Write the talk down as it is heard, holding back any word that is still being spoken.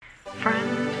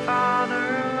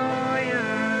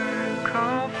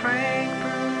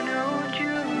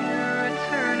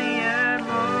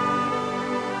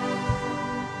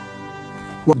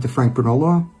Welcome to Frank Bruno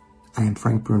Law. I am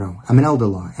Frank Bruno. I'm an elder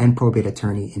law and probate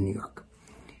attorney in New York.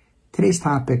 Today's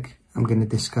topic, I'm going to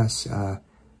discuss a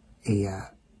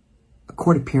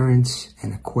court appearance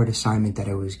and a court assignment that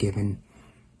I was given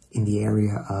in the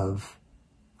area of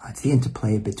the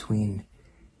interplay between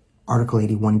Article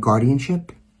 81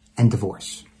 guardianship and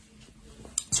divorce.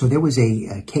 So there was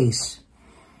a case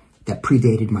that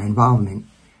predated my involvement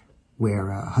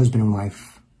where a husband and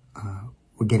wife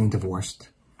were getting divorced.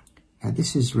 Now,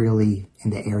 this is really in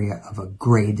the area of a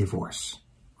gray divorce,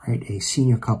 right? A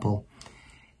senior couple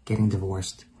getting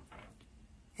divorced.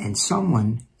 And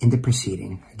someone in the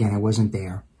proceeding, again, I wasn't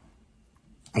there,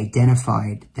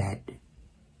 identified that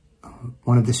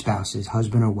one of the spouses,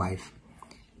 husband or wife,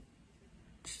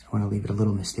 I want to leave it a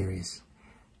little mysterious,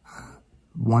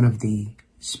 one of the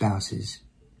spouses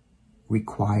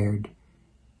required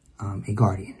a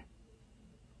guardian.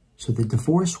 So the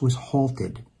divorce was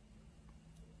halted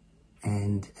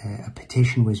and a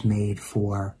petition was made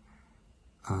for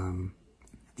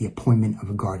the appointment of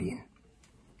a guardian.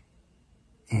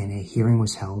 And a hearing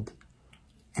was held.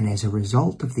 And as a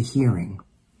result of the hearing,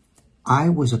 I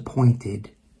was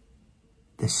appointed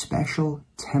the special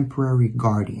temporary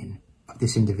guardian of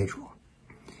this individual.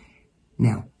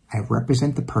 Now, I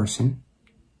represent the person.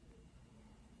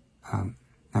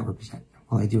 Not represent.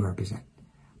 Well, I do represent.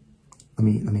 Let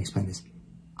me explain this.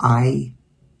 I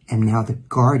am now the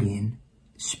guardian,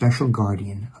 special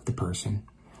guardian of the person,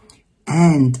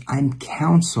 and I'm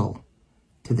counsel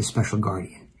to the special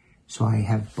guardian. So I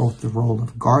have both the role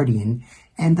of guardian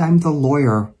and I'm the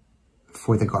lawyer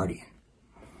for the guardian.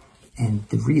 And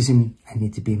the reason I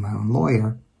need to be my own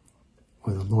lawyer,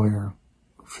 or the lawyer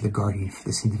for the guardian for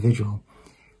this individual,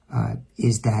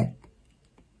 is that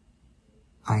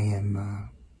I am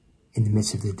in the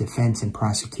midst of the defense and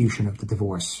prosecution of the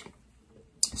divorce.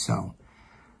 So,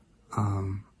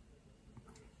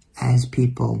 as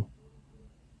people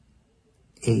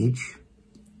age,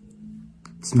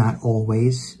 it's not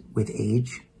always with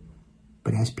age,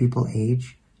 but as people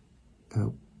age,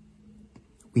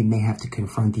 we may have to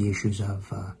confront the issues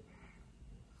of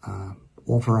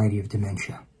all variety of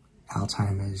dementia,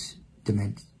 Alzheimer's,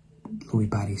 Lewy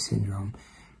body syndrome.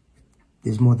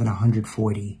 There's more than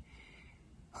 140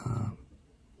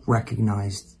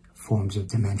 recognized forms of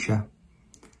dementia.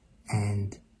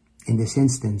 And in this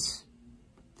instance,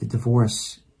 the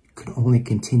divorce could only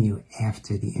continue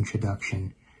after the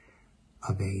introduction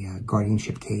of a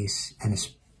guardianship case and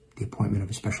the appointment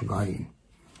of a special guardian.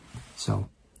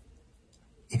 So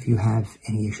if you have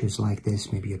any issues like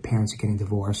this, maybe your parents are getting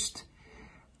divorced,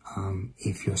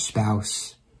 if your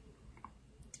spouse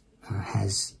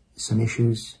has some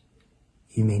issues,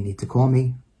 you may need to call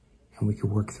me and we could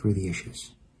work through the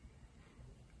issues.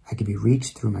 I could be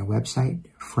reached through my website,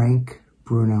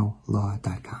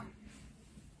 frankbrunolaw.com.